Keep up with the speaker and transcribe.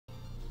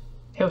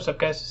Hey, what's up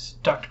guys, this is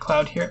Dr.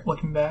 Cloud here,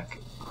 welcome back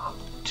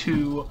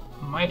to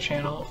my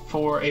channel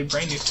for a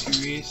brand new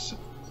series,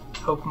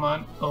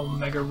 Pokemon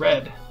Omega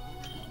Red.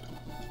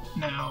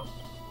 Now,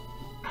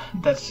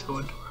 that's so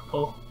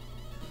adorable.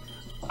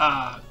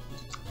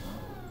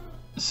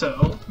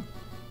 So,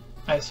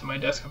 I see my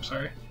desk, I'm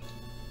sorry.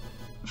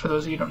 For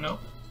those of you who don't know,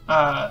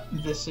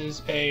 this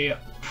is a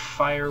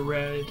Fire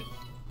Red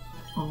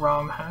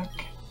ROM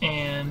hack,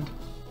 and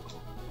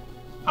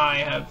I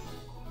have...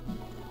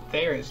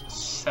 There is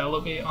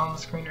Celebi on the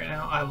screen right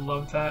now. I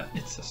love that.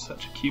 It's just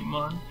such a cute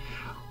mon.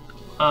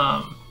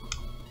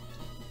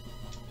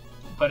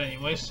 But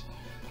anyways,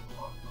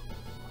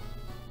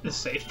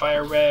 this is a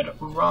Fire Red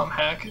ROM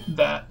hack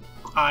that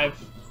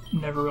I've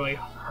never really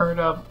heard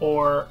of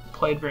or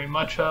played very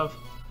much of.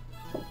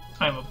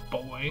 I'm a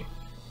boy.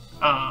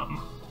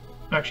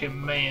 Actually a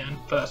man,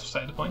 but that's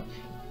beside the point.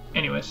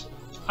 Anyways,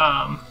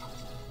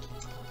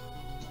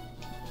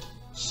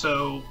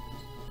 so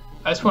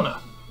I just want to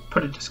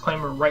put a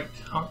disclaimer right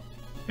now.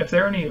 If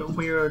there are any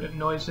weird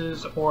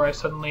noises or I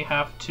suddenly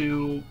have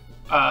to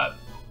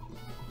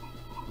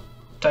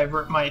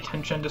divert my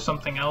attention to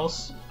something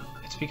else,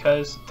 it's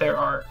because there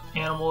are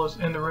animals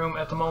in the room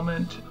at the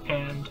moment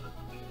and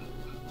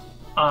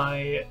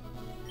I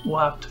will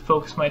have to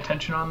focus my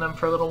attention on them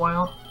for a little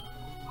while.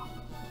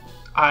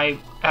 I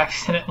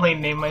accidentally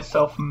named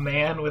myself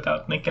Man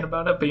without thinking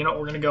about it, but you know what,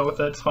 we're gonna go with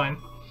it, it's fine.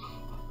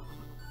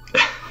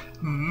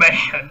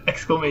 Man!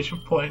 Exclamation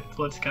point,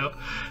 let's go.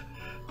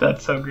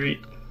 That's so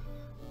great.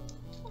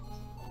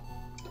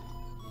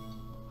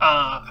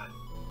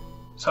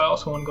 So I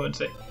also want to go and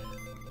say,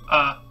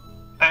 I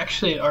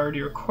actually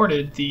already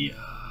recorded the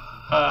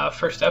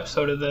first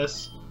episode of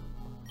this,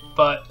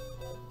 but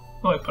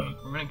I put on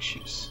the running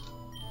shoes.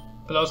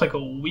 But that was like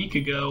a week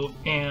ago,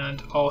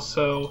 and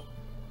also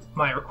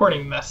my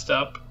recording messed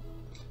up,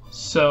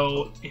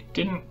 so it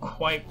didn't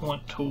quite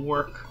want to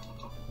work.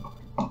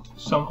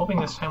 So I'm hoping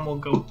this time will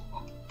go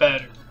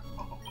better.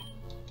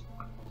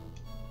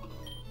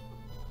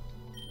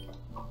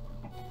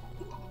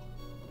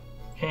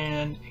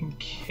 And in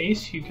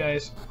case you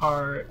guys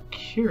are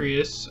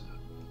curious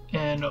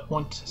and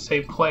want to say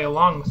play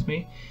along with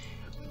me,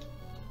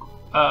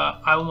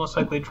 I will most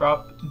likely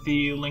drop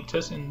the link to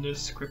this in the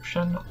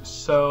description,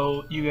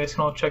 so you guys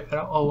can all check that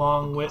out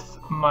along with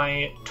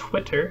my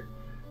Twitter,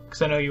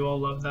 because I know you all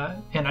love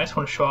that. And I just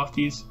want to show off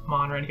these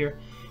mon right here.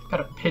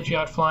 Got a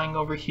Pidgeot flying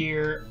over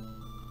here.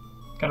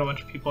 Got a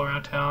bunch of people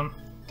around town.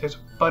 There's a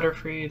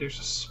Butterfree, there's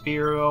a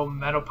Spearow,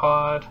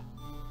 Metapod,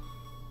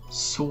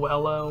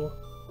 Swellow.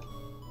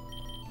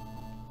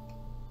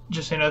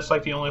 Just so you know, it's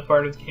like the only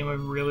part of the game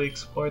I've really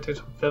explored. There's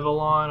a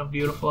Vivillon, a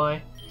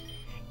Beautifly.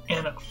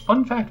 And a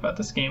fun fact about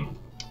this game,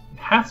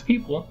 half the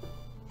people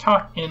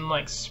talk in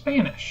like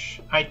Spanish.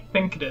 I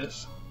think it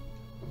is.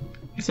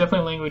 It's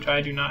definitely a language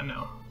I do not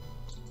know.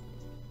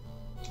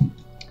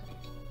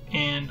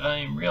 And I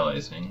am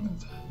realizing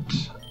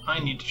that I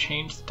need to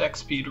change the deck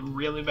speed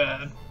really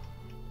bad.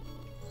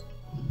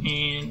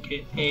 And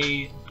get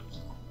a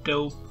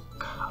dope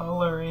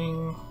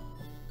coloring.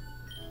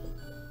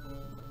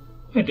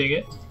 I dig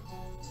it.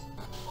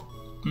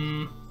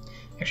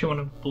 Actually, I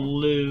want a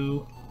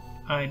blue.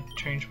 I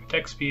changed my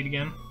text speed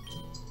again.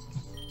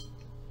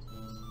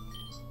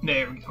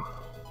 There we go.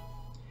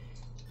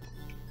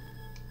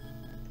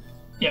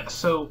 Yeah,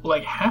 so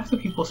like half the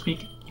people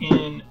speak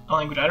in a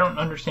language I don't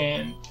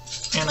understand,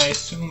 and I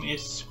assume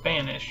is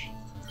Spanish.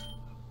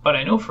 But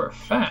I know for a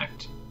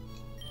fact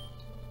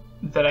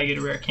that I get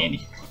a rare candy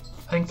here.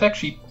 I think it's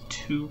actually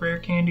 2 rare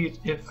candies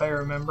if I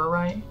remember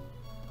right.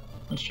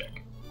 Let's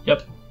check.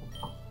 Yep.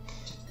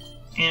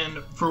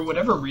 And for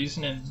whatever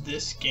reason in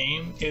this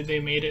game, they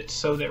made it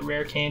so that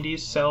rare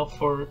candies sell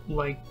for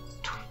like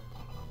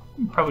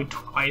probably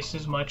twice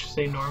as much as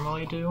they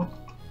normally do.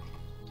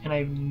 And I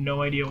have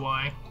no idea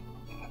why.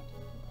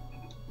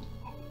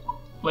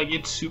 Like,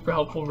 it's super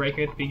helpful right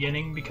here at the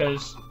beginning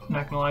because,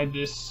 not gonna lie,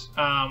 this,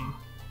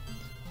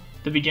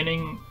 the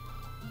beginning,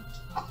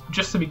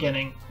 just the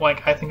beginning,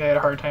 like, I think I had a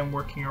hard time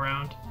working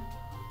around.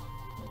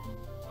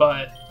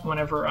 But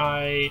whenever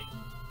I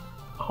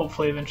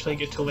hopefully eventually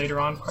get to later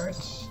on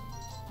parts,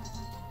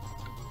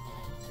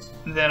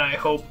 then I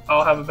hope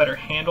I'll have a better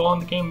handle on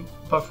the game,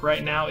 but for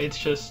right now it's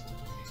just,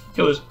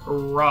 it was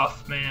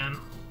rough, man.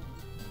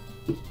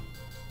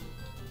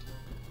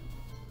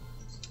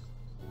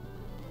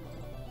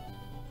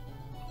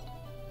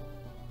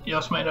 You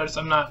also might notice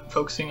I'm not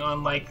focusing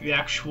on like the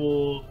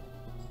actual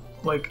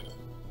like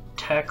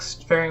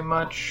text very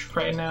much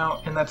right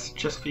now, and that's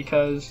just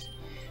because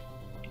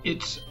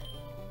it's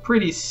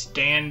pretty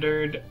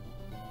standard.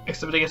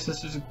 Except I guess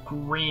this is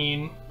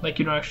green, like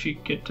you don't actually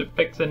get to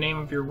pick the name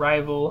of your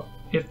rival.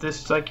 If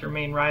this is like your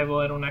main rival,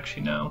 I don't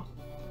actually know.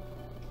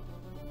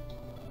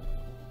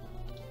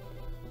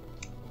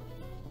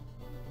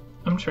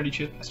 I'm just ready to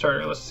choose my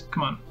starter. Let's,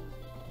 come on.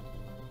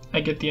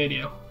 I get the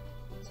idea.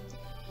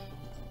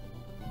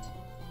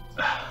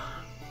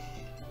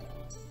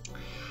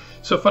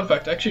 So fun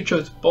fact, I actually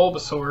chose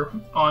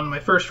Bulbasaur on my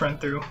first run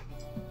through.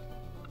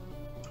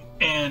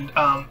 And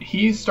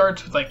he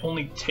starts with like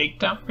only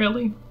takedown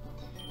really,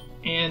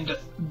 and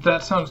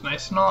that sounds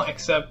nice and all,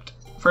 except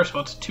first of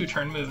all it's a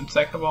 2-turn move, and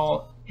second of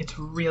all it's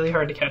really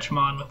hard to catch him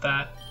on with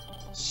that.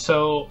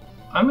 So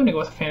I'm gonna go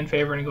with a fan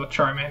favorite and go with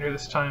Charmander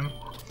this time,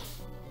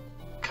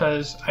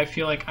 because I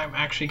feel like I'm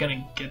actually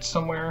gonna get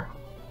somewhere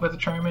with a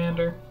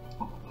Charmander.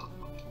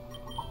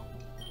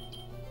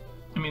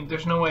 I mean,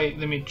 there's no way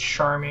they made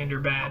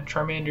Charmander bad.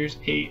 Charmander's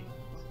a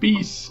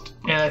beast,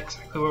 and that's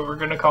exactly what we're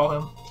gonna call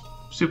him.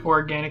 Super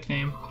organic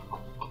name.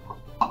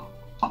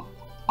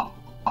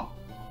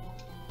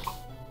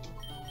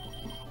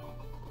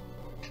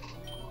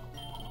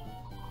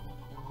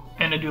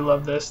 And I do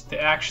love this. They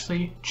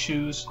actually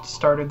choose the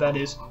starter that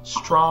is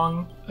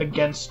strong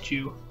against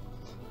you.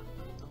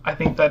 I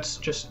think that's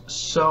just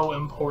so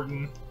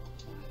important.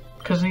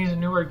 Because in these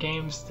newer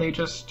games, they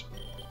just...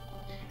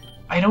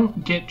 I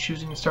don't get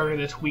choosing a starter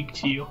that's weak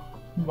to you.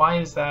 Why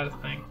is that a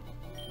thing?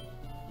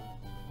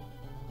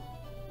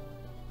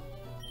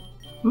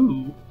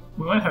 Ooh,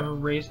 we might have a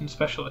raised in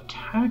special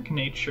attack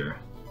nature.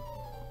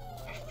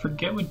 I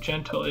forget what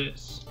gentle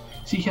is.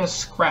 See, he has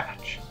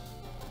Scratch.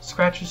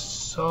 Scratch is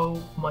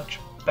so much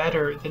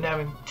better than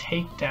having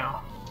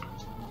takedown.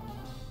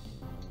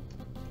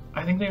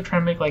 I think they're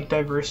trying to make like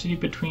diversity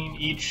between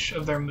each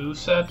of their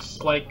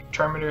movesets, like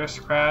Charmander has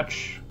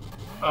Scratch,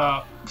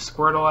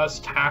 Squirtle has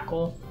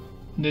Tackle.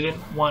 They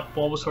didn't want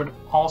Bulbasaur to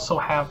also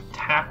have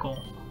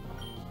Tackle,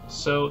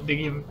 so they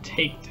gave him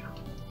takedown.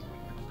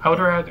 I would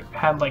rather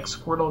had like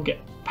Squirtle get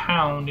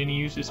Pound and he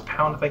uses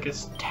Pound with like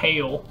his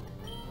tail.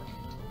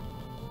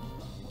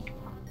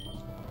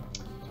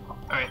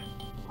 Alright.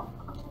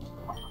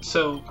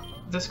 So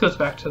this goes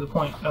back to the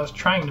point I was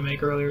trying to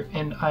make earlier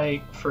and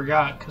I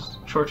forgot because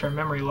short-term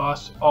memory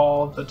loss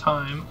all the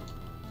time.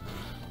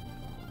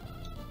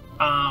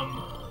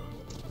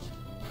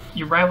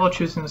 Your rival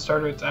choosing the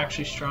starter that's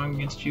actually strong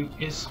against you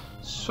is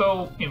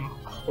so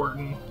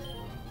important.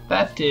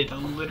 That did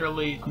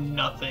literally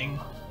nothing.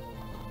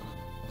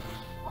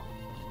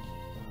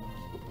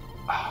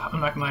 I'm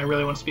not gonna lie, I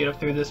really want to speed up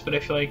through this, but I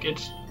feel like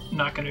it's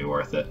not gonna be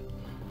worth it.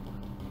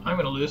 I'm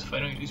gonna lose if I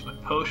don't use my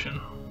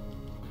potion.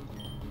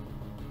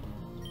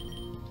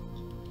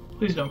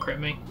 Please don't crit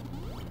me.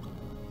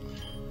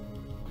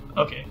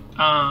 Okay,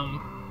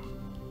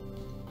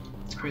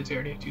 it's crazy I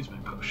already have to use my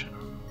potion.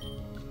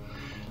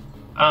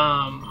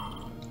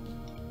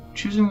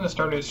 Choosing the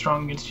starter that's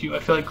strong against you, I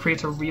feel like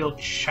creates a real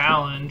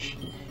challenge,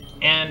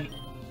 and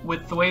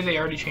with the way they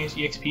already changed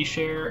the XP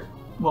share,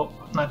 well,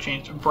 not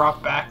changed,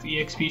 brought back the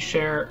XP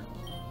share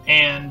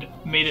and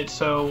made it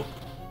so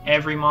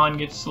every mon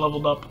gets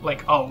leveled up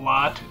like a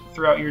lot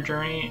throughout your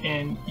journey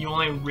and you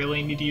only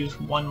really need to use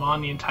one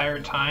mon the entire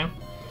time.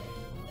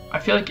 I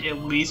feel like at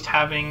least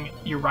having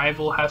your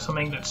rival have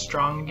something that's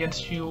strong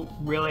against you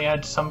really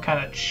adds some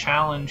kind of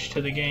challenge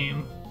to the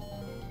game.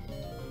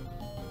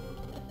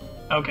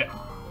 Okay.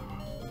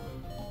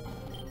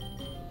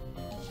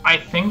 I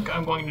think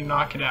I'm going to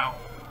knock it out.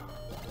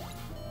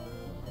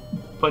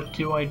 But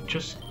do I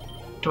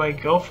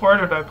go for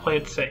it or do I play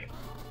it safe?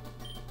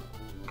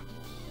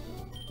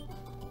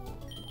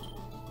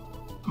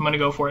 I'm gonna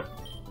go for it.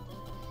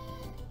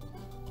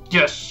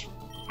 Yes!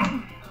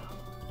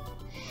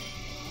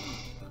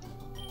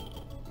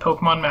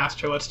 Pokemon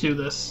Master, let's do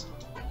this.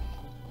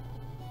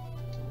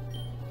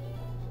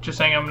 Just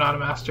saying I'm not a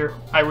master.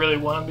 I really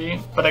want to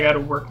be, but I gotta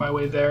work my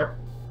way there.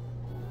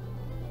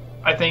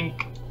 I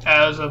think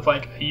as of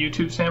like a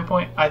YouTube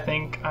standpoint, I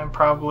think I'm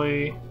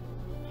probably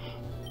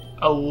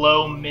a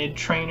low mid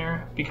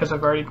trainer because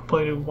I've already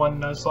completed one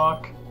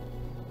Nuzlocke.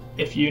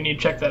 If you need to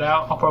check that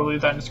out, I'll probably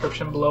leave that in the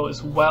description below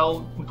as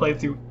well. We played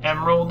through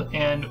Emerald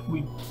and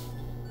we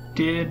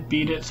did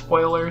beat it,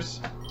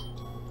 spoilers.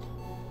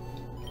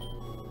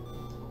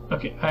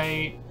 Okay,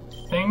 I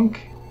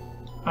think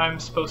I'm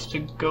supposed to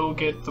go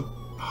get the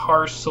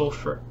parcel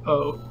for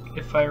Oak,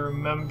 if I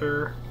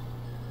remember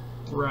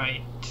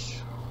right.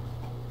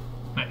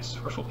 Nice,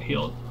 we're fully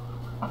healed.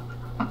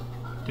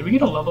 Did we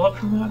get a level up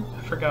from that?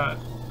 I forgot.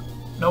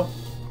 Nope.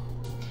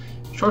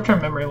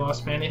 Short-term memory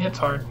loss, man, it hits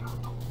hard.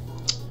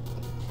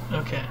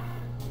 Okay.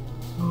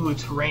 Ooh,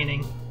 it's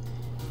raining.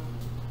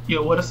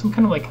 Yo, what if some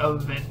kind of like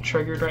event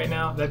triggered right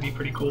now? That'd be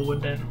pretty cool,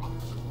 wouldn't it?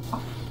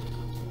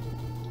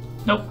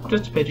 Nope,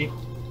 just a Pidgey.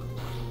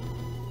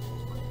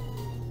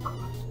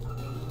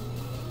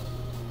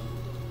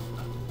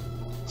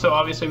 So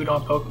obviously we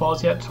don't have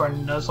Pokeballs yet, so our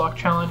Nuzlocke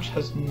challenge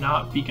has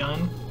not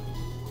begun.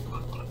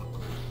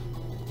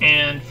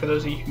 And for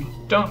those of you who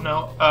don't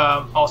know,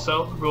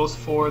 also, rules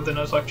for the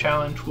Nuzlocke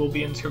challenge will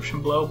be in the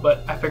description below,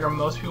 but I figure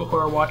most people who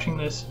are watching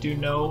this do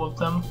know of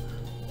them.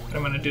 But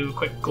I'm going to do a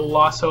quick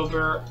gloss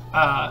over.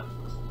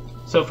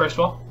 So first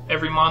of all,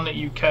 every mon that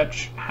you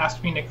catch has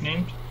to be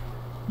nicknamed.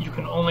 You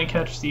can only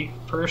catch the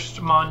first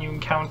mon you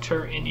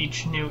encounter in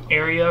each new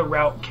area,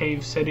 route,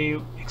 cave,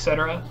 city,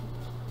 etc.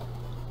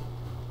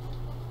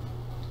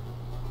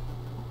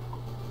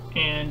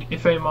 And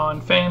if a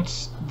mon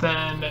faints,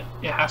 then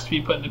it has to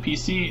be put in the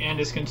PC and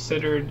is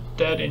considered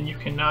dead and you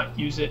cannot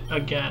use it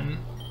again.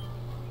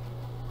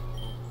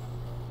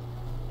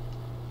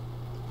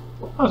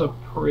 was a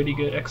pretty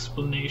good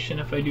explanation,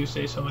 if I do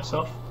say so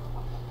myself.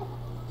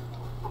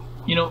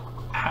 You know,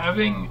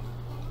 having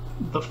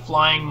the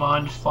flying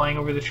mon just flying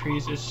over the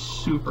trees is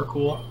super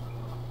cool.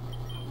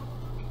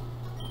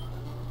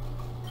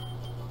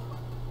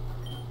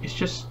 It's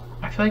just,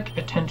 I feel like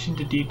attention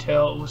to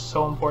detail was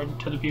so important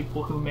to the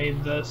people who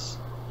made this.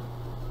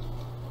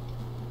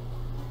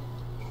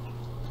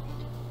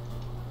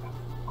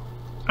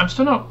 I'm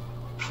still not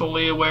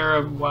fully aware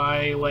of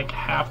why like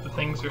half the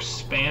things are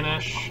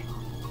Spanish.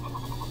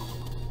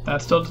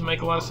 That still doesn't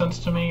make a lot of sense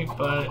to me,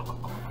 but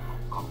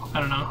I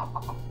don't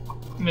know.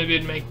 Maybe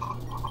it'd make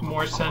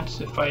more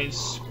sense if I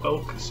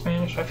spoke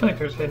Spanish. I feel like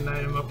there's a hidden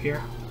item up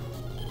here.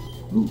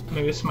 Ooh,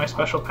 maybe this is my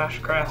special patch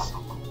of grass.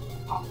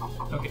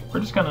 Okay, we're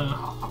just gonna...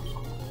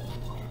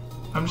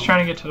 I'm just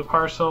trying to get to the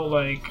parcel,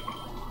 like...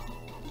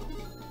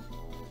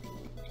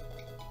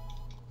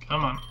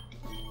 Come on.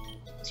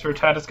 This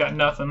Rattata's got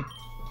nothing.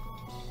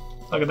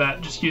 Look at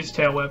that, just use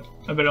Tail Whip.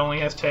 I bet it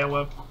only has Tail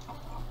Whip.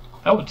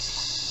 That would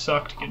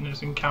suck to get in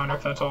this encounter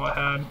if that's all I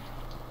had.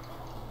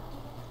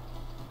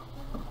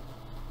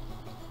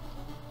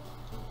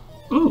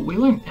 Ooh, we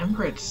learned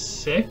Ember at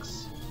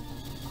 6?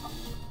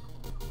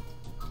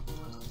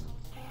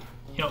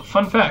 You know,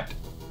 fun fact.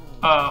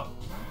 A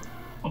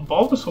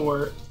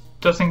Bulbasaur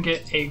doesn't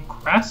get a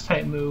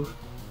Grass-type move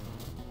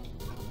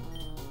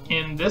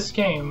in this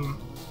game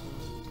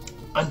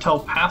until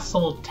past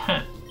level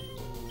 10.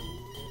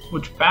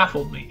 Which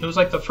baffled me. It was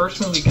like the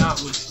first move we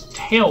got was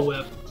Tail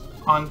Whip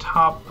on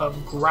top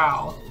of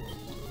Growl.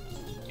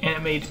 And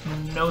it made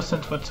no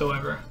sense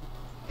whatsoever.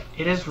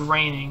 It is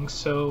raining,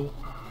 so...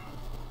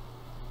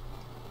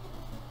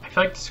 I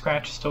feel like the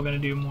Scratch is still going to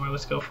do more.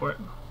 Let's go for it.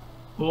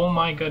 Oh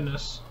my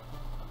goodness.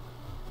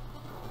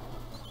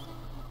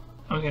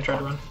 I'm going to try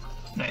to run.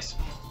 Nice.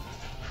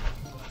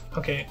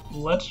 Okay,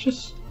 let's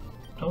just...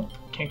 Nope,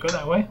 can't go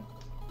that way.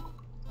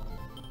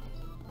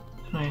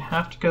 And I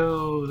have to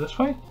go this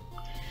way?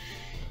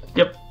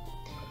 Yep.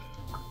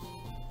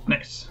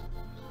 Nice.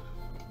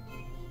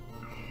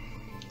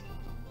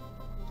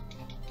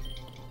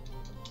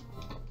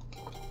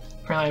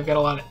 Apparently I've got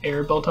a lot of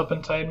air built up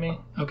inside me.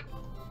 Okay.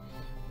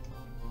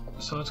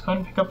 So let's go ahead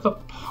and pick up the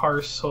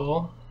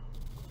parcel.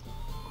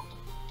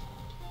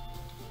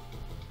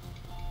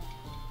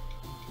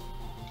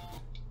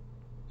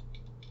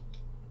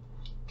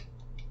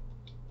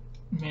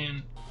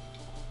 Man,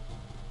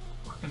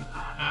 we're gonna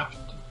have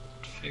to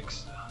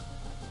fix that.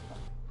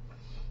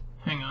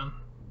 Hang on.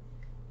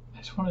 I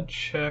just want to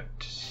check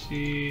to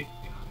see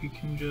if we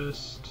can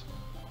just...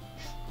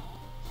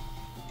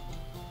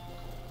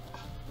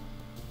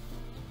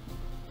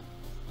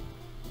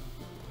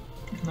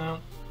 No.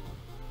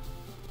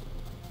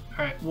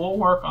 Alright, we'll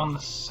work on the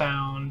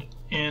sound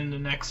in the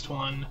next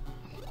one.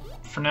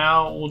 For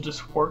now, we'll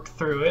just work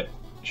through it.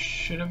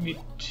 Shouldn't be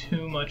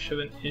too much of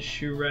an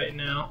issue right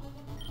now.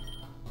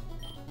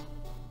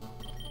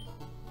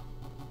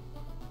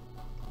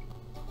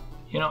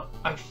 You know,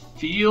 I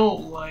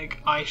feel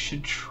like I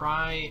should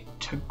try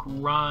to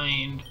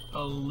grind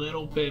a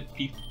little bit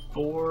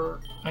before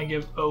I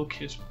give Oak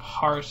his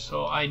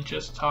parcel. I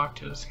just talked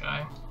to this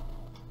guy.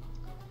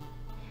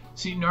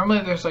 See, normally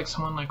there's like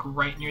someone like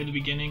right near the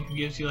beginning who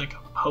gives you like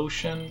a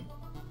potion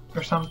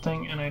or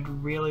something, and I'd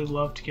really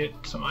love to get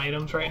some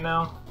items right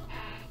now.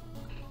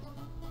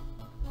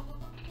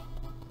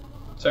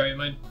 Sorry,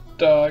 my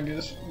dog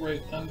is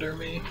right under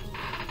me.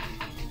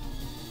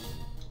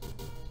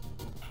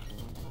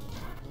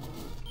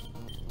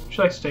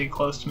 She likes to stay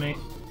close to me.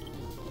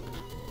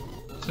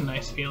 It's a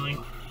nice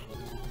feeling.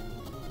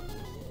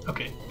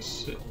 Okay,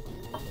 so,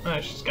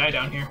 there's this guy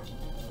down here.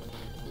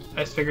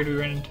 I just figured we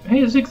ran into...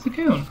 Hey,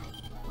 Zigzagoon!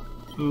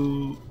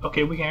 Ooh,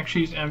 okay, we can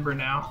actually use Ember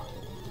now.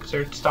 Because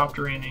it stopped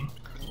raining.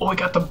 Oh, we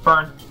got the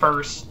burn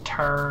first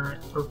turn.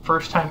 Or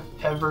first time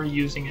ever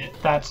using it.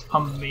 That's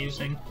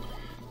amazing.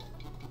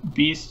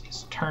 Beast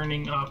is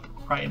turning up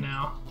right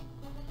now.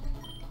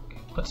 Okay,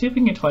 let's see if we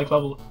can get to like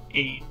level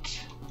 8.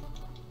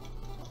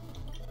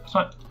 It's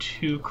not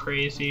too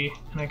crazy,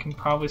 and I can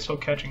probably still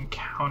catch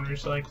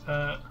encounters like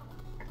that.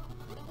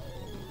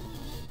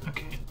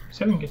 Okay,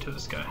 see if we can get to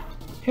this guy.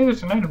 Hey,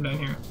 there's an item down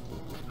here.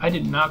 I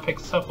did not pick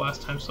this up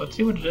last time, so let's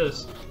see what it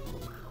is.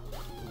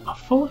 A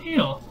full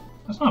heal.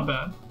 That's not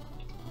bad.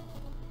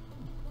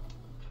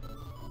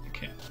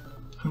 Okay,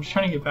 I'm just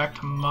trying to get back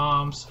to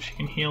Mom so she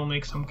can heal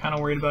me, because I'm kind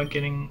of worried about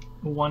getting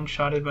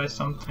one-shotted by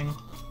something.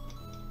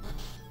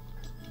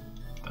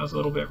 That was a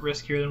little bit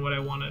riskier than what I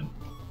wanted.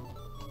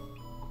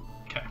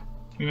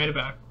 We made it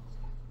back.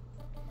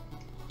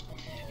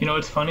 You know,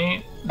 it's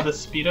funny, the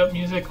speed up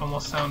music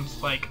almost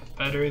sounds like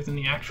better than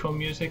the actual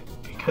music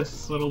because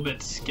it's a little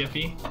bit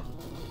skippy.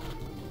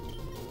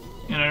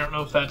 And I don't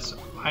know if that's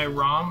my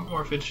ROM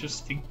or if it's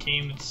just the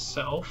game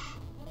itself.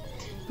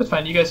 That's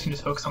fine, you guys can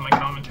just focus on my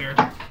commentary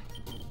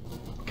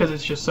because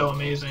it's just so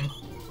amazing.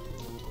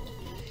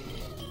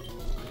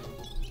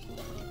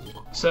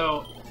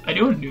 So, I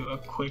do want to do a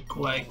quick,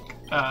 like,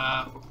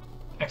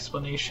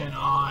 explanation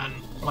on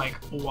like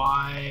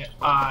why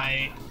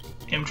I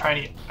am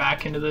trying to get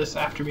back into this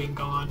after being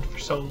gone for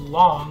so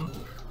long.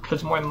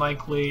 because more than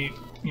likely,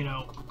 you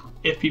know,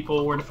 if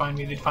people were to find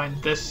me, they'd find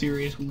this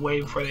series way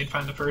before they'd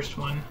find the first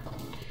one,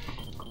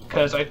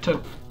 because I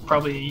took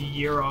probably a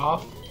year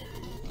off.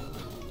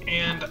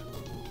 And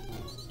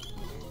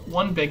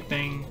one big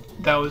thing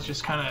that was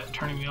just kind of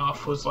turning me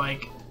off was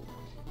like,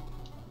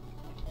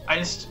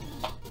 I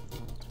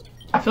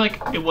feel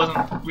like it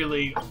wasn't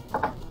really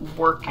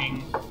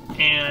working,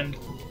 and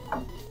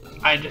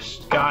I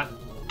just got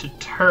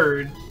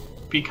deterred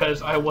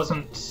because I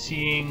wasn't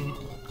seeing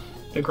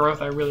the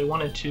growth I really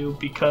wanted to,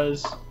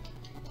 because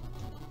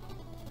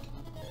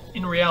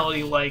in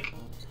reality, like,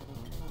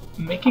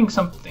 making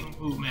something,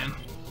 ooh man,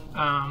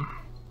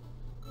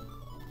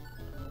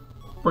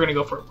 we're gonna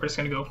go for it, we're just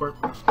gonna go for it.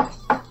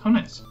 Oh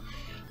nice.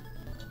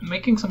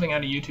 Making something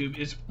out of YouTube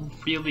is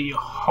really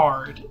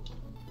hard,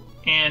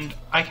 and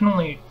I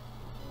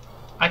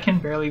can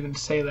barely even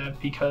say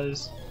that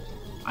because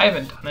I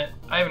haven't done it.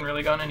 I haven't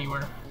really gone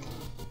anywhere.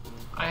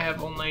 I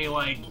have only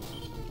like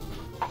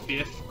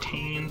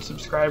 15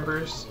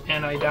 subscribers,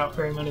 and I doubt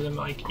very many of them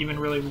like even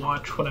really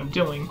watch what I'm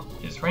doing.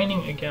 It's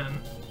raining again.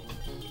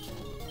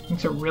 It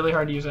makes it really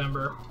hard to use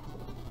Ember.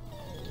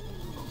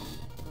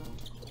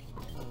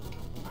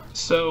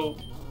 So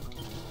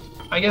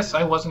I guess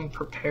I wasn't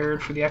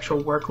prepared for the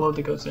actual workload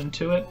that goes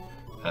into it.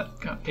 That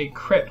got a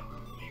crit.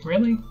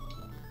 Really?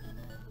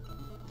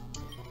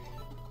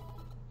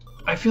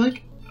 I feel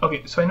like,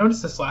 okay, so I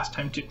noticed this last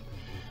time too.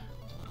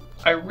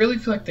 I really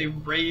feel like they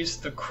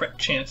raised the crit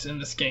chance in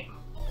this game.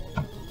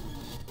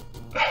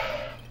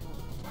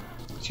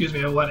 Excuse me,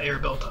 I have a lot of air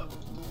built up.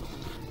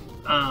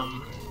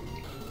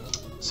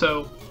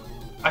 So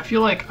I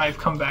feel like I've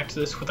come back to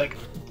this with like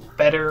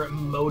better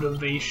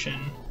motivation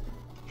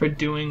for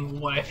doing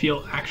what I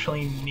feel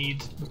actually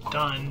needs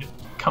done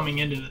coming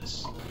into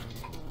this.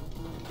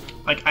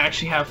 Like, I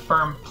actually have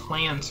firm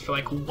plans for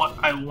like what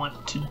I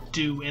want to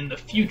do in the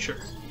future,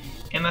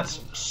 and that's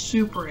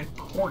super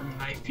important,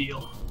 I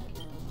feel.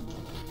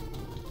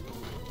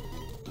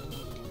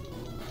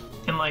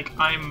 And like,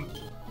 I'm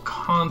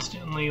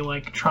constantly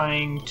like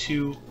trying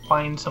to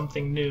find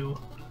something new,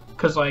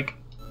 because like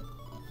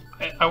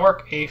I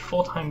work a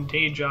full-time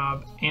day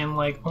job, and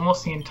like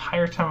almost the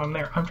entire time I'm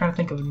there, I'm trying to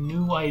think of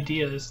new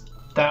ideas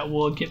that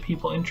will get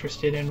people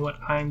interested in what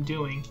I'm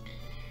doing.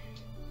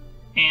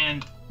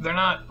 And they're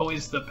not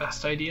always the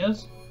best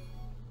ideas,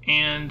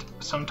 and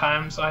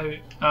sometimes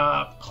I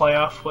play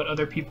off what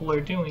other people are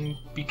doing,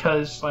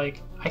 because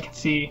like I can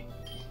see,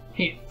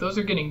 hey, those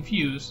are getting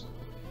views,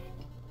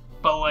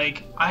 but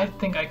like I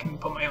think I can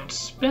put my own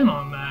spin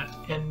on that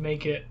and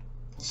make it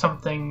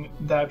something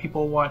that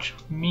people watch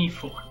me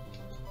for.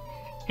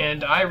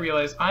 And I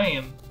realize I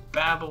am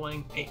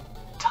babbling a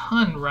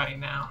ton right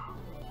now.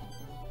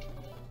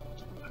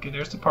 Okay,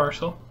 there's the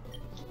parcel.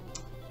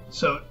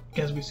 So, you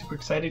guys will be super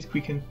excited. We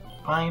can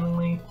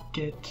finally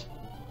get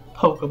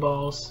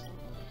Pokeballs.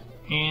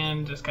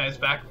 And this guy's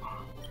back.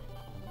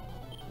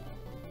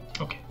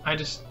 Okay, I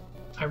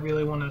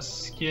really want to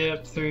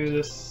skip through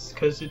this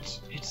because it's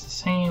the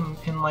same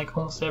in like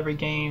almost every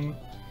game.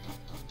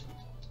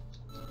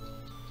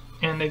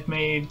 And they've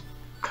made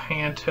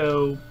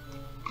Kanto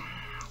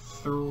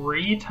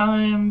 3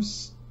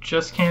 times,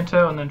 just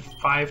Kanto, and then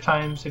 5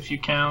 times if you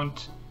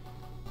count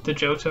the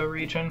Johto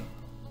region.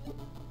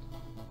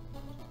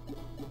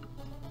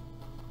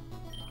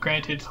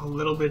 Granted, it's a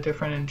little bit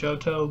different in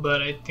Johto,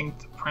 but I think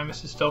the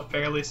premise is still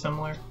fairly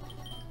similar.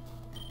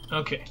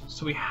 Okay,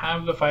 so we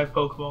have the 5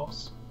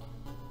 Pokeballs.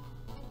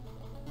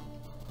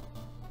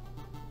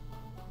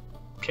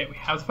 Okay, we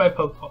have the 5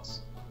 Pokeballs.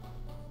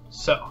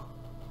 So,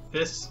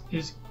 this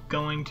is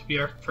going to be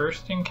our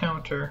first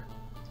encounter.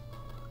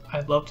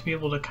 I'd love to be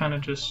able to kind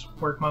of just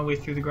work my way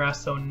through the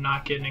grass though and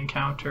not get an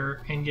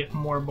encounter and get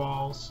more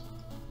balls.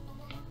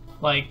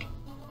 Like,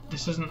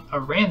 this isn't a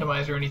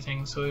randomizer or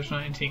anything, so there's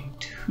not anything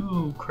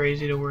too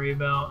crazy to worry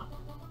about.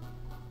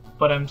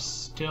 But I'm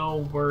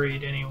still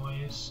worried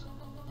anyways,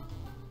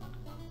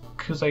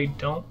 because I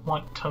don't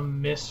want to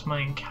miss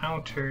my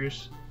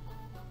encounters,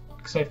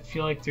 because I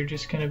feel like they're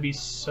just going to be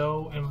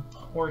so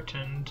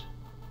important.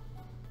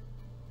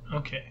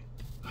 Okay,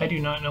 I do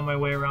not know my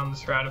way around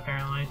this route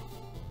apparently.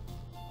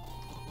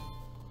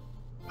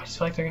 I just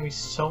feel like they're going to be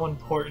so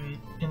important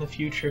in the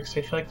future, because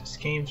I feel like this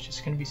game's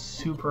just going to be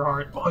super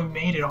hard. Oh, I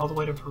made it all the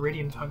way to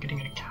Viridian without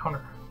getting an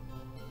encounter.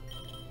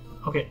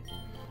 Okay,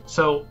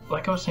 so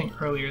like I was saying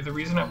earlier, the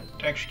reason I want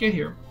to actually get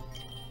here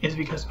is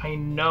because I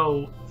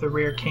know the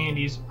rare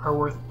candies are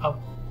worth a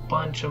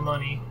bunch of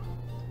money.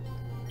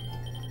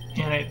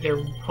 And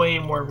they're way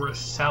more worth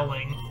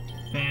selling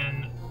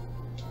than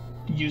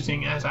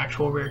using as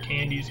actual rare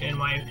candies, in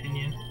my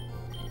opinion.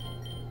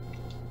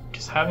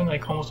 Having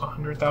like almost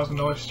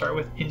 $100,000 to start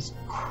with is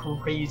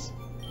crazy.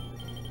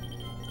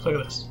 So look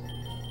at this.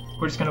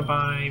 We're just gonna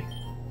buy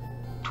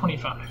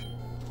 25.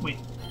 Wait,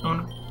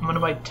 I'm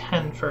gonna buy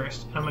 10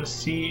 first, and I'm gonna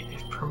see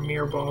if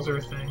Premier Balls are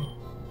a thing.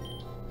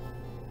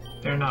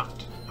 They're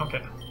not.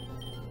 Okay.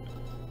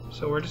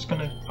 So we're just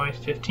gonna buy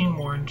 15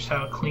 more and just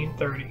have a clean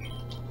 30.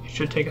 It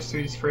should take us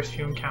through these first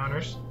few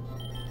encounters.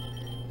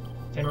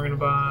 Then we're gonna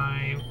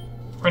buy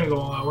We're gonna go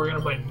all out. We're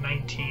gonna play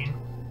 19.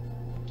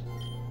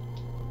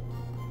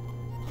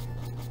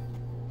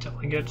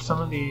 Definitely get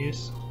some of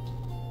these.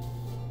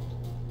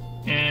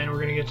 And we're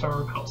gonna get some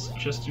repels,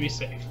 just to be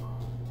safe.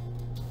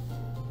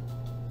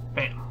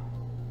 Bam.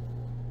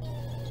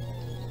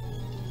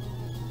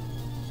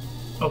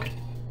 Okay,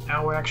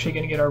 now we're actually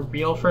gonna get our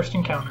real first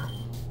encounter.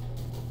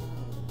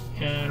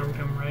 And we're gonna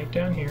come right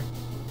down here.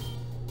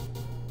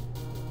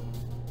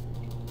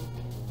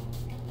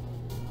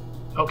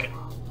 Okay.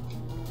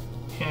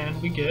 And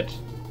we get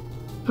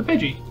a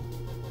Pidgey.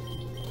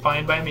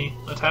 Fine by me.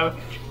 Let's have a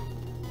Pidgey.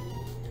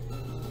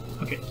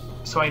 Okay,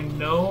 so I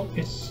know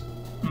it's...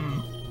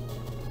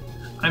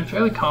 I'm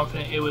fairly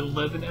confident it would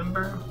live in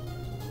Ember,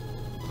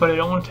 but I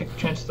don't want to take the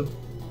chance to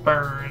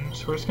burn,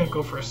 so we're just going to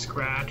go for a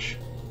scratch.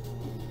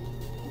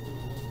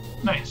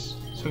 Nice.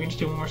 So we can just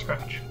do one more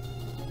scratch.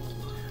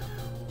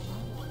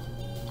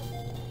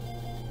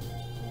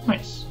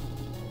 Nice.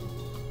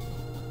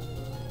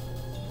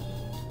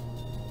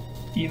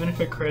 Even if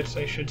it crits,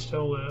 I should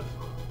still live.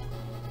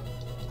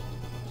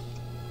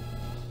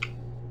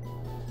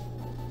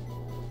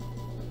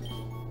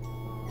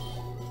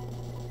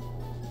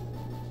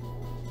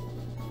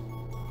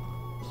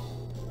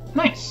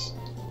 Nice.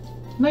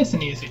 Nice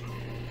and easy.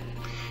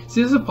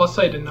 See, this is a plus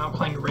side to not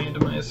playing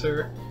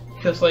randomizer,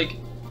 because like,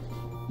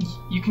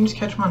 you can just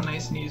catch them on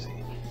nice and easy.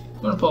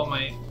 I'm gonna pull out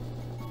my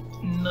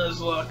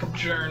Nuzlocke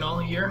journal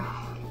here.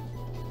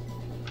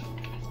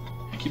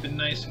 Keep it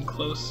nice and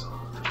close.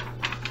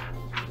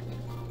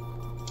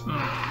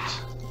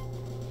 Alright.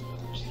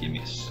 Just give me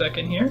a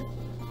second here.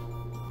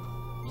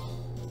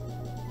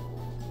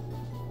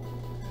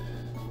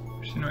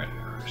 Just gonna write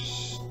our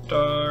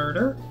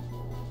starter.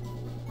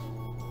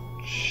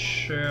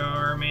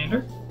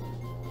 Charmander.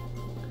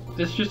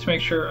 This is just to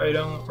make sure I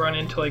don't run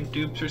into like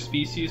dupes or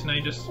species and I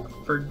just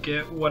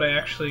forget what I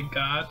actually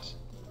got.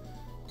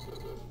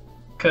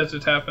 Because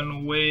it's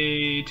happened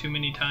way too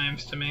many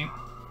times to me.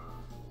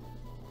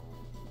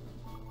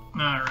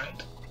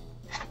 Alright.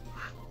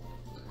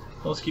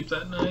 Let's keep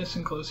that nice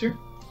and close here.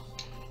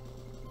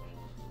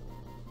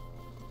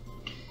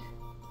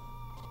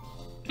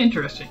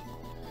 Interesting.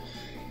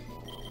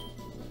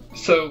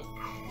 So,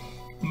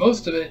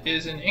 most of it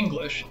is in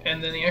English,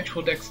 and then the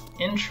actual dex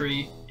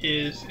entry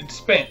is in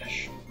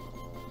Spanish.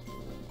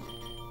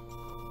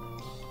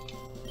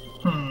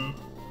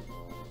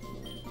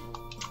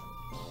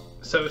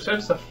 So it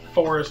says the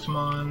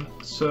Forestmon,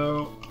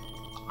 so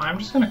I'm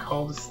just gonna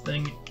call this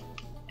thing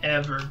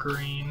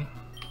Evergreen.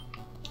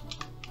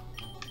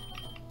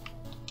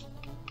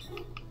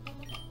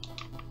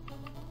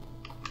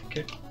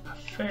 Get a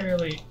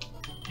fairly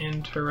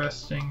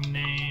interesting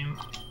name.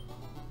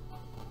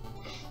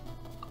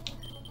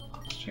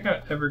 Let's check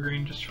out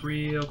Evergreen just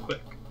real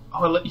quick.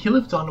 Oh, he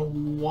lived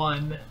on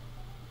 1.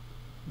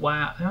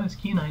 Wow, that was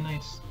Kenai,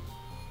 nice.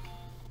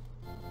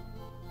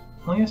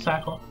 Only a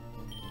tackle.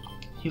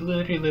 He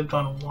literally lived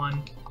on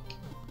 1.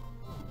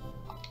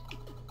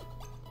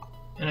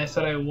 And I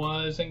said I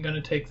wasn't going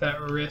to take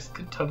that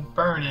risk to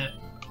burn it,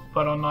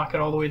 but I'll knock it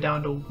all the way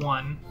down to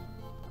 1.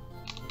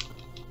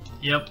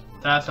 Yep,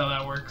 that's how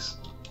that works.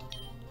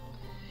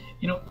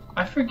 You know,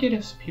 I forget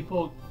if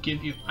people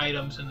give you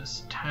items in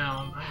this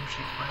town. I'm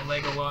shaking my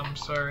leg a lot, I'm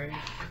sorry.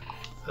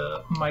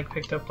 The mic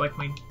picked up like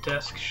my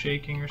desk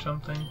shaking or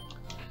something.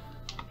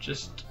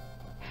 Just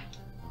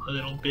a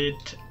little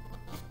bit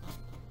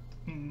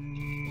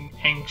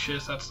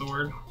anxious, that's the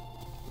word.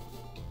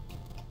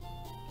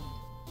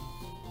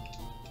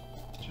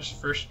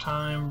 Just first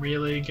time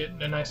really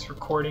getting a nice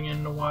recording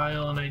in a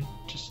while, and I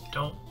just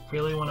don't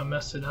really want to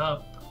mess it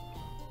up.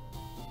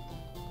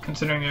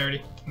 Considering I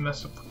already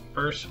messed up the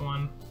first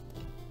one.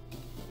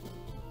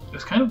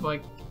 It's kind of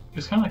like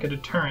a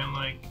deterrent,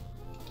 like,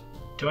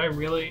 do I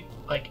really,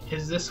 like,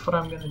 is this what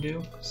I'm gonna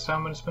do? So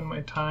I'm gonna spend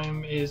my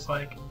time is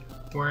like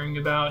worrying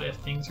about if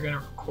things are gonna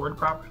record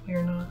properly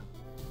or not.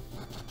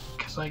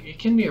 Cause like it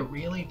can be a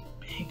really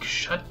big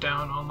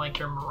shutdown on like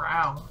your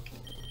morale.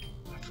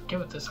 I forget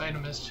what this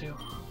item is too.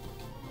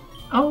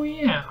 Oh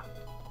yeah.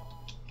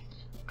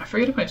 I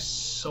forget if I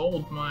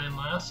sold mine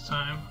last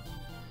time.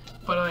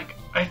 But like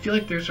I feel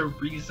like there's a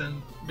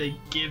reason they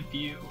give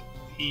you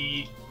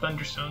the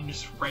Thunderstone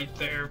just right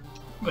there,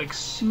 like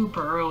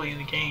super early in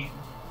the game.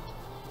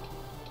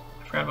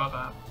 I forgot about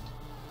that.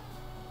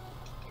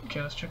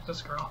 Okay, let's check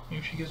this girl.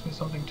 Maybe she gives me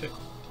something too.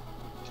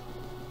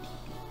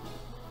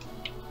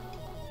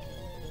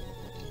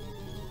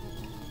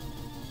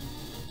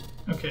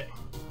 Okay.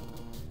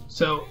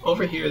 So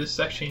over here, this is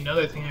actually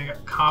another thing I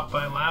got caught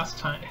by last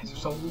time.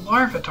 There's a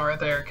Larvitar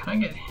there. Can I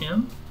get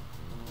him?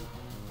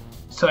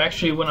 So I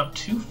actually went up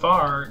too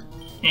far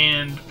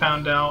and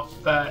found out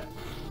that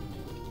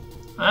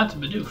that's a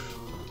Bidoof.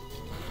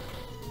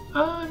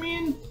 I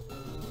mean,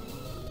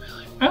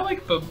 I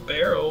like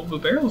Babarrel.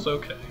 Babarrel's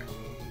okay.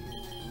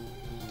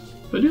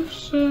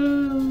 Bidoof's,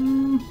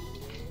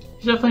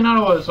 he's definitely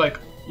not what I was like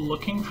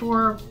looking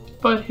for,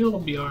 but he'll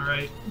be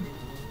alright.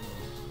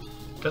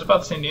 Does about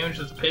the same damage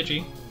as a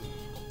Pidgey.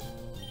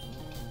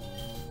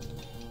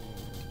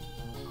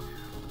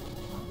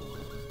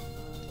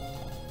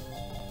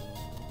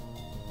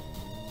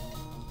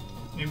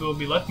 maybe we'll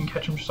be lucky and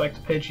catch him just like the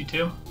Pidgey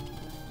too.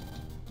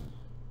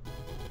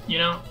 You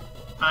know,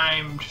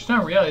 I'm just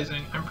not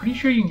realizing, I'm pretty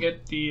sure you can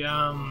get the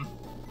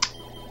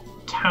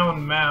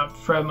town map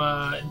from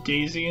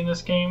Daisy in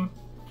this game,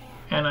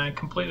 and I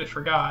completely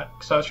forgot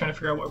because I was trying to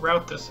figure out what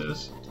route this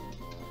is,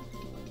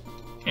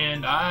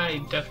 and I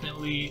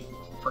definitely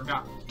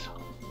forgot.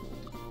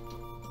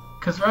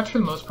 Because routes for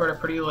the most part are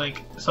pretty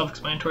like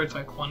self-explanatory. It's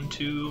like 1,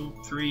 2,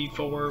 3,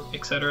 4,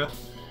 etc.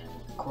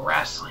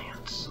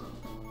 Grasslands.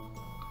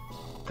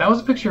 That was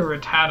a picture of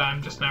Rattata,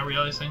 I'm just now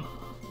realizing.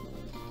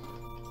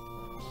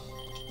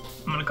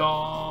 I'm gonna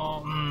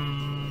call...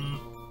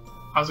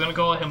 I was gonna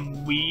call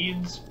him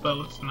Weeds, but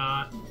let's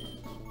not.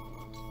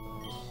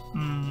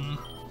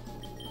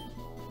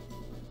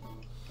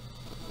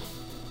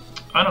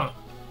 I don't...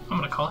 I'm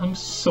gonna call him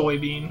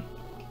Soybean.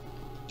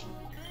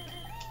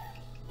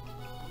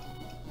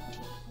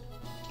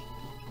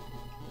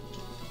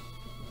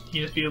 He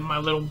just be my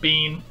little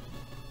bean.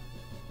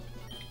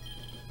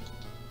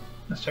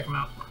 Let's check him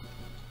out.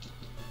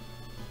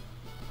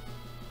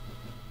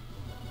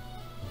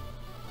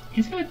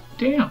 He's got,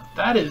 damn,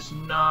 that is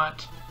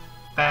not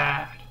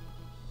bad.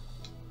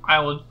 I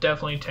will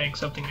definitely take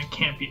something that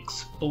can't be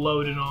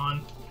exploded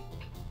on.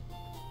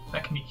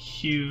 That can be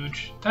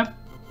huge. That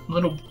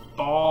little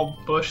ball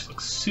bush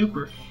looks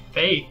super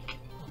fake.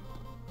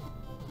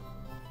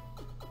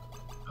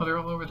 Oh, they're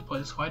all over the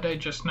place. Why did I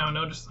just now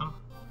notice them?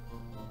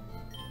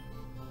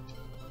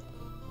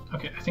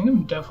 Okay, I think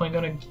I'm definitely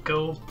gonna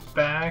go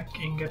back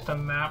and get the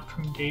map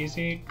from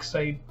Daisy, because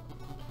I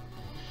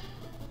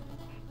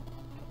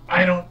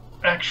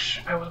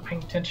wasn't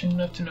paying attention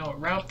enough to know what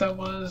route that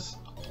was,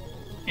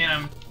 and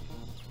I'm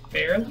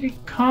fairly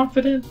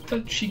confident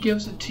that she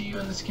gives it to you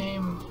in this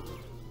game.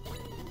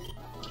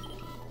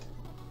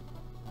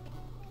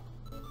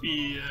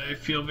 Yeah, I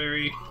feel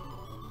very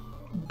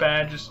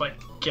bad just like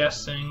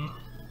guessing.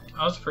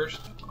 I was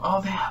first. Oh,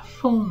 they have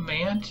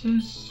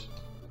Fomantis?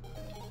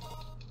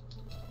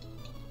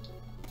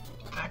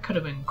 That could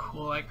have been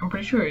cool. Like, I'm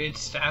pretty sure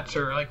its stats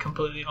are like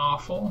completely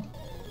awful.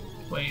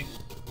 Wait.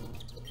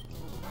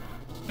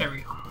 There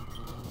we go.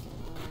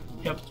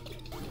 Yep.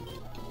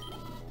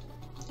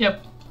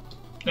 Yep.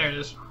 There it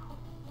is.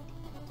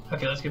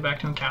 Okay, let's get back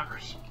to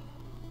encounters.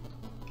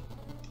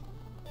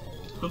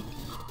 Oop.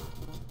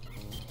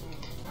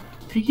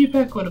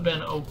 Piggyback would have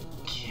been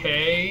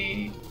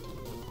okay.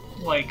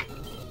 Like,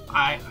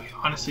 I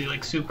honestly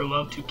like super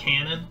love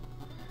Toucanon,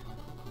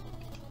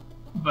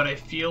 but I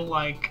feel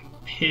like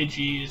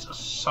Pidgey is a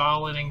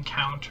solid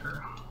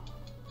encounter.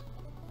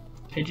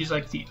 Pidgey's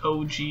like the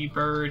OG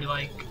bird,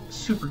 like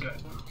super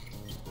good.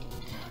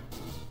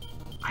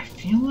 I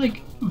feel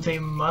like they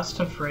must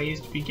have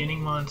raised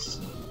beginning months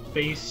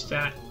base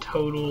stat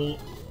total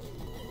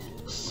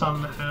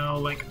somehow,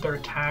 like their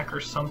attack or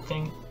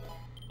something.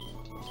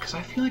 Because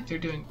I feel like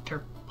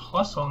they're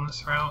plus on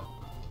this route.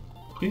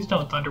 Please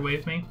don't Thunder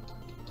Wave me.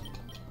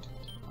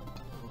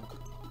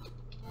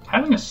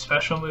 Having a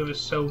special move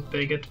is so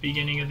big at the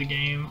beginning of the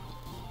game.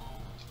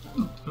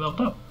 Ooh, we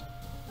leveled up.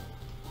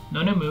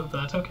 No new move,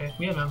 but that's okay.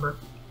 We have Ember.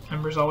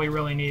 Ember's all we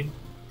really need.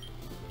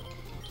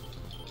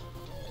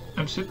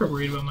 I'm super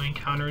worried about my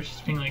encounters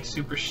just being like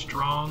super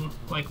strong.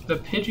 Like the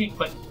Pidgey,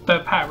 like the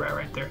Pat Rat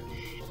right there.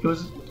 It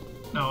was.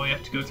 No, we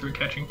have to go through a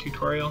catching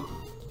tutorial.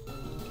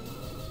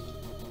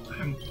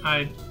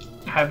 I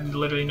have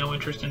literally no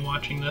interest in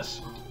watching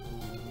this.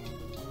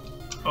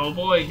 Oh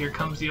boy, here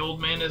comes the old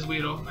man as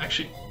Weedle.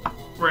 Actually,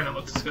 we're gonna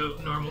let this go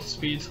normal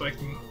speed so I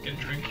can get a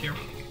drink here.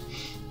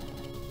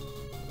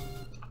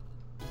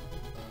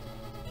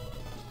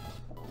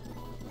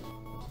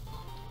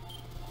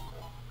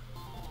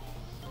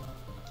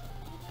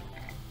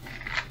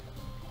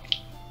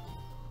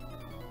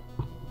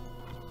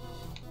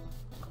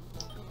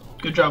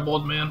 Good job,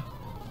 old man.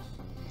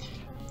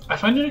 I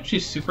find it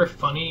actually super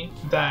funny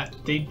that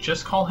they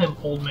just call him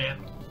Old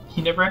Man.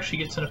 He never actually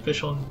gets an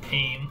official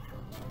name.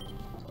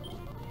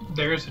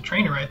 There's a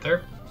trainer right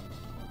there,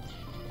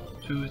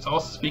 who is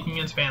also speaking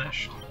in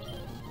Spanish.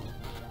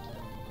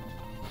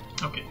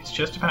 Okay, it's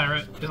just a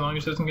pirate. As long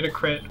as it doesn't get a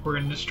crit, we're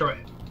gonna destroy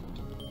it.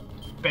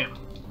 Bam.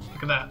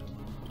 Look at that.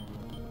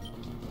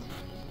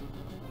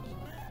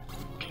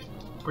 Okay,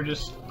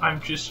 I'm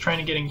just trying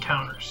to get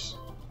encounters.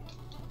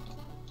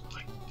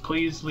 Like,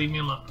 please leave me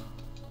alone.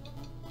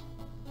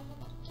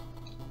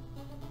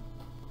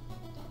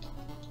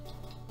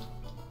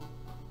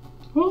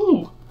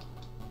 Woo!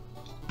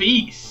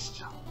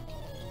 Beast!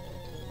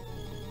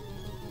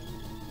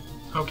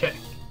 Okay.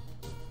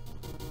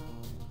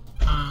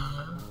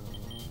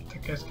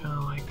 That guy's kind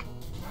of like...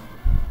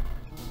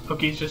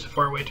 Okay, he's just a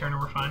 4-way turner,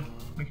 we're fine.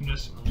 We can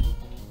just...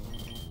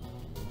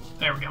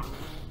 There we go.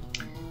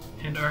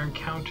 And our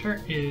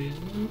encounter is...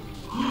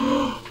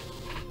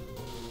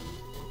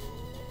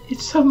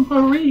 It's a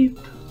Mareep!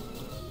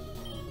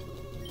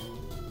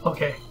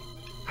 Okay,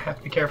 I have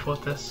to be careful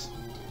with this.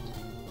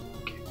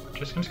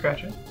 Just gonna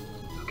scratch it.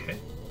 Okay,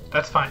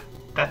 that's fine.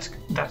 That's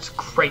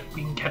great.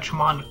 We can catch him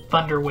on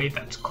Thunder Wave.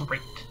 That's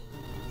great.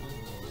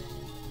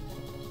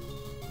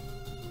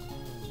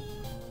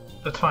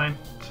 That's fine.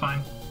 It's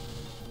fine.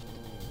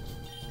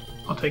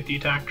 I'll take the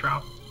attack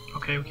drop.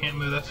 Okay, we can't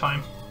move, that's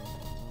fine.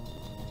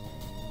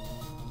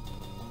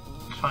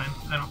 It's fine.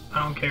 I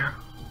don't care.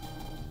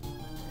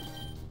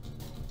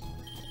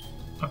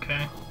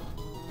 Okay.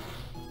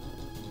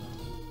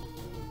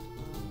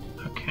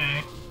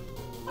 Okay.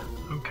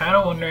 I'm kind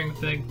of wondering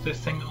if this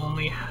thing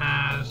only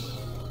has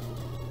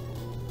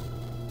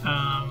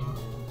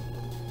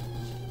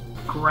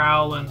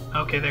growl and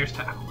okay, there's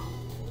tackle.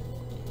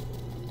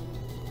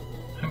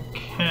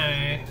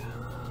 Okay.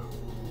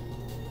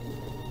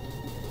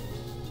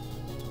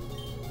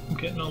 I'm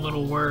getting a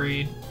little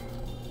worried.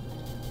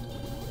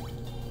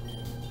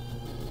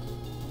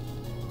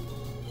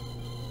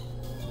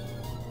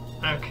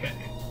 Okay.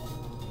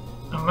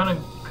 I'm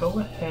gonna go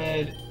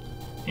ahead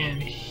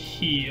and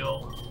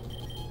heal.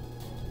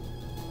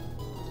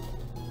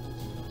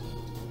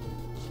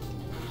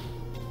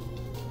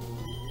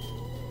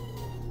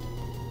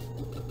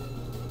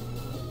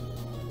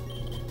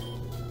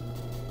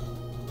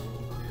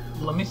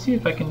 Let me see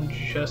if I can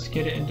just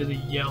get it into the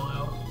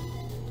yellow.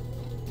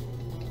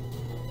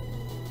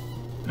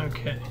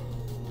 Okay.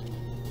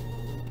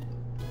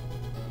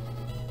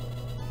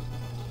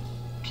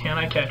 Can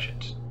I catch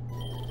it?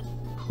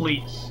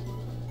 Please.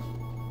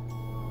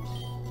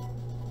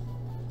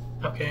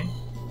 Okay.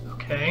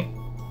 Okay.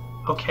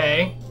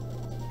 Okay.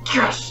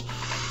 Yes!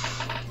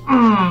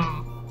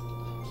 I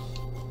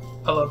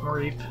love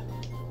Mareep.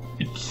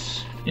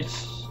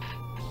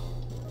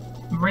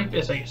 Mareep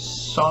is a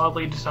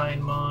solidly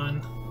designed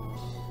mon.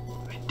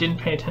 I didn't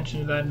pay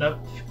attention to that enough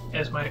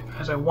as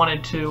I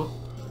wanted to.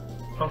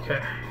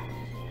 Okay.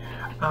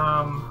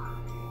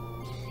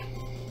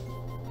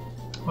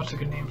 What's a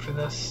good name for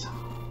this?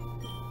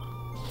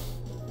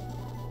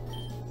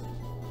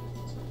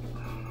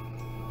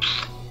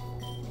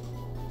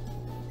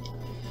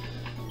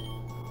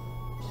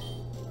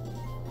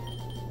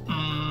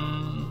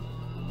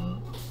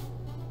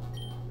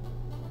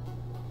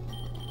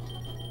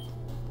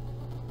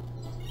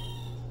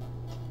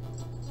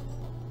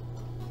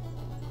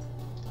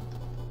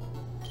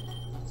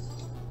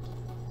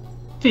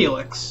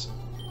 Felix.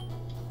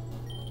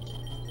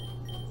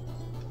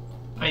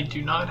 I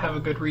do not have a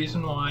good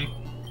reason why.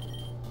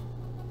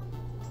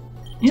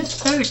 Yeah,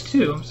 static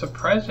too. I'm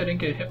surprised I didn't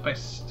get hit by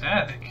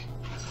static.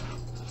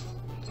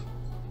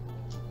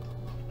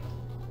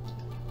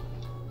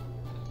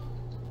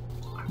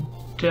 I'm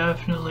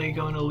definitely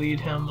going to lead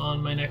him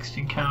on my next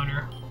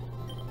encounter.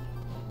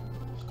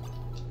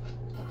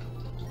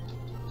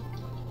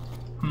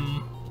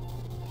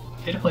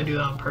 They definitely do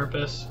that on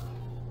purpose.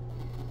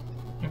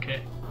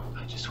 Okay.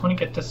 I just want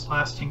to get this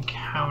last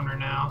encounter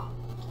now.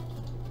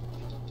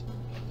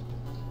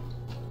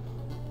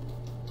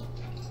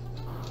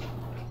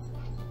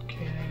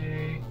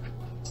 Okay.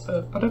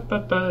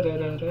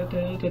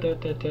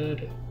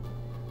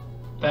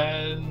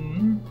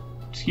 Then,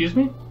 excuse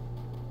me?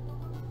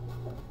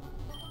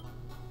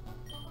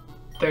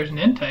 There's an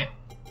Entei.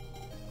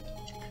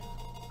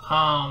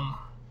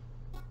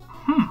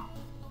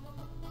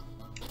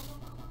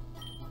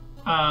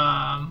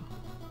 I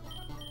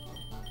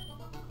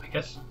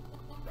guess.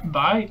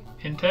 Bye,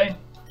 Entei.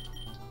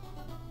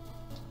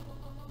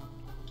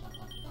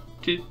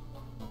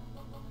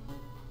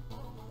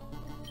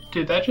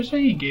 Did that just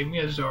say he gave me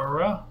a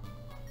Zora?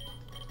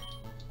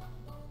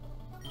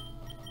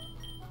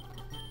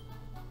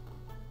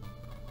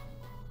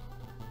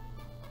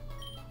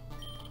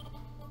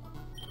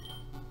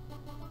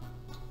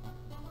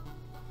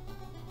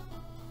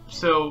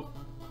 So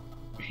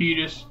he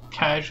just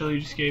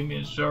casually just gave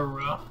me a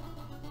Zora.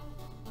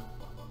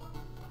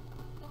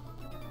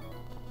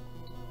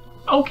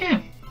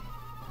 Okay.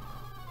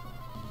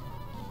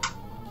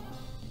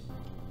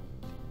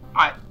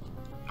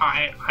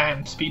 I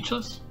am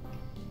speechless.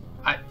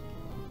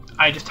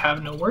 I just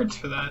have no words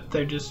for that.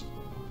 They just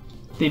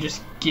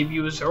give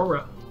you a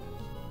Zora.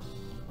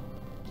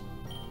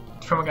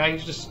 From a guy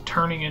who's just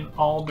turning in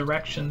all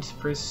directions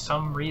for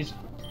some reason.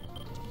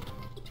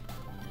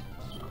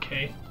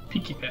 Okay,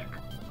 Peaky Peck.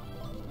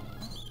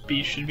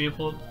 B should be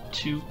able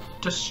to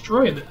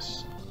destroy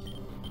this.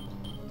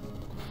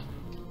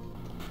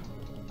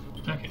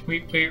 Okay,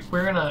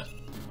 we're gonna,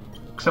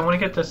 because I want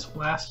to get this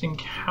last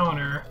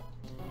encounter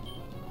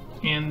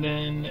and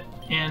then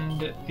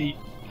end the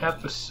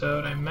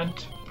episode. I meant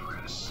to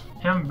press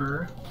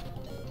Ember.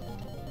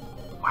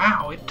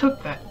 Wow, it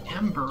took that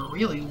Ember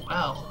really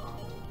well.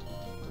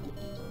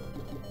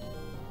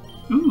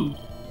 Ooh,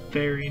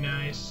 very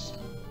nice.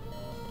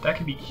 That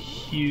could be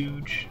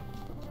huge.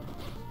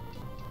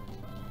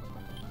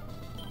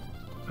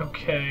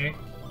 Okay.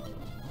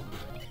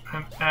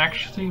 I'm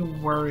actually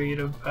worried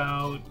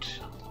about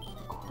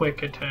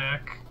quick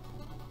attack.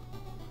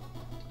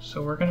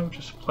 So we're gonna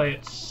just play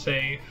it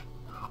safe.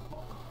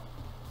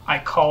 I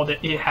called it.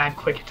 It had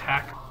quick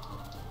attack.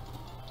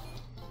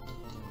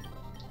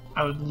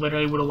 I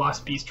literally would have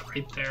lost Beast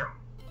right there.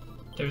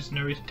 There's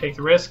no reason to take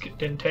the risk. It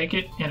didn't take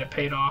it, and it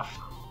paid off.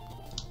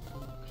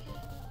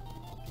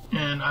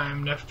 And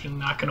I'm definitely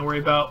not going to worry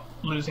about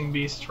losing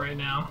Beast right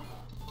now.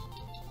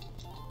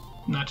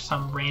 Not just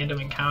some random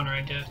encounter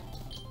I get.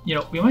 You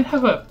know, we might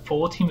have a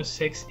full team of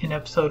 6 in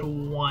episode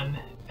 1.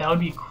 That would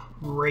be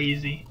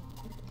crazy.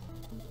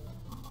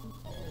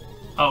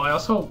 Oh, I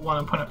also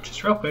want to point out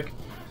just real quick,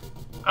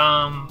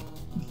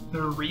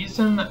 the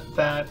reason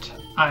that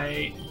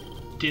I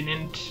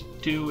didn't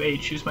do a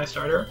choose my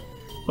starter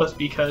was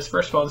because,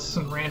 first of all, this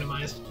isn't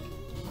randomized,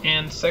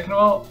 and second of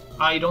all,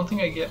 I don't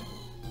think I get...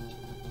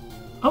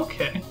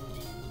 Okay.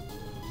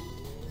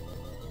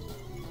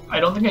 I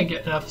don't think I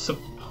get enough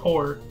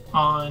support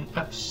on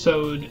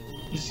episode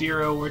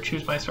 0 or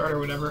choose my starter or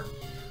whatever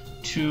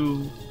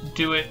to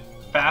do it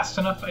fast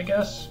enough, I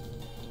guess.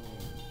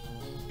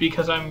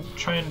 Because I'm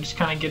trying to just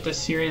kind of get this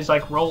series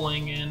like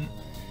rolling and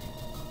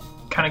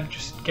kind of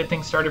just get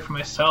things started for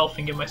myself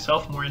and get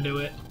myself more into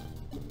it.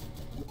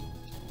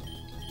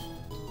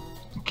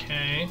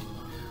 Okay.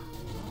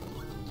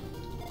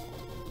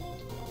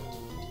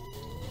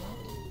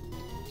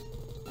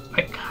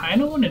 I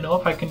kind of want to know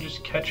if I can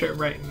just catch it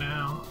right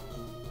now.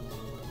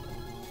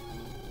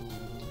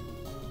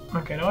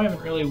 Okay, I know I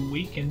haven't really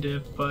weakened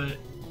it, but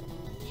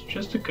it's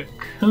just a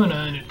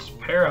Kakuna and it's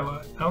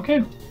paralyzed.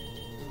 Okay.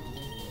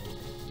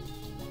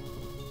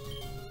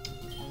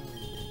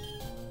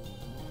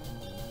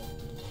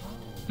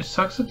 It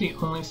sucks that the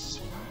only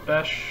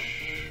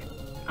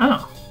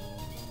Oh.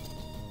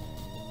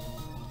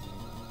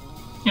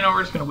 You know,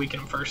 we're just gonna weaken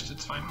him first,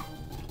 it's fine.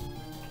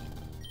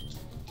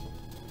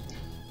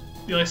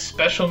 The only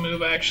special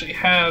move I actually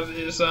have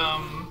is,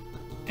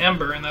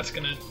 Ember, and that's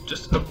gonna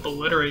just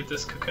obliterate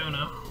this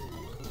Kakuna.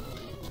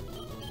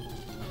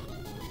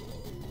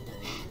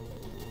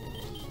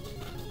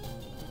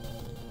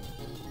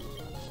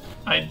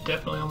 I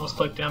definitely almost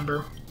clicked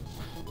Ember.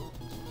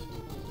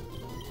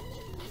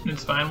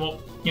 It's fine.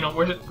 Well, you know,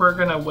 we're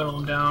gonna whittle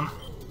him down.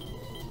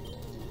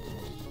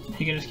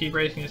 He can just keep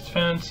raising his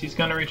defense. He's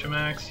gonna reach a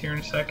max here in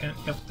a second.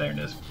 Yep, there it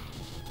is.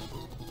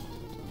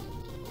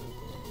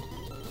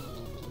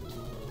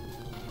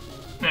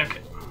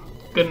 Okay,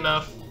 good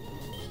enough.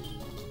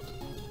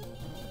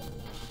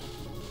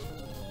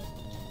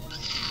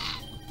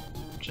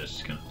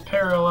 Just gonna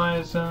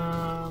paralyze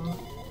him.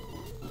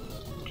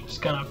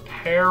 Just gonna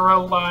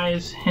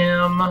paralyze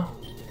him.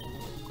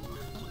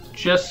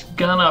 Just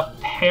gonna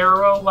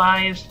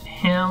paralyze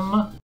him.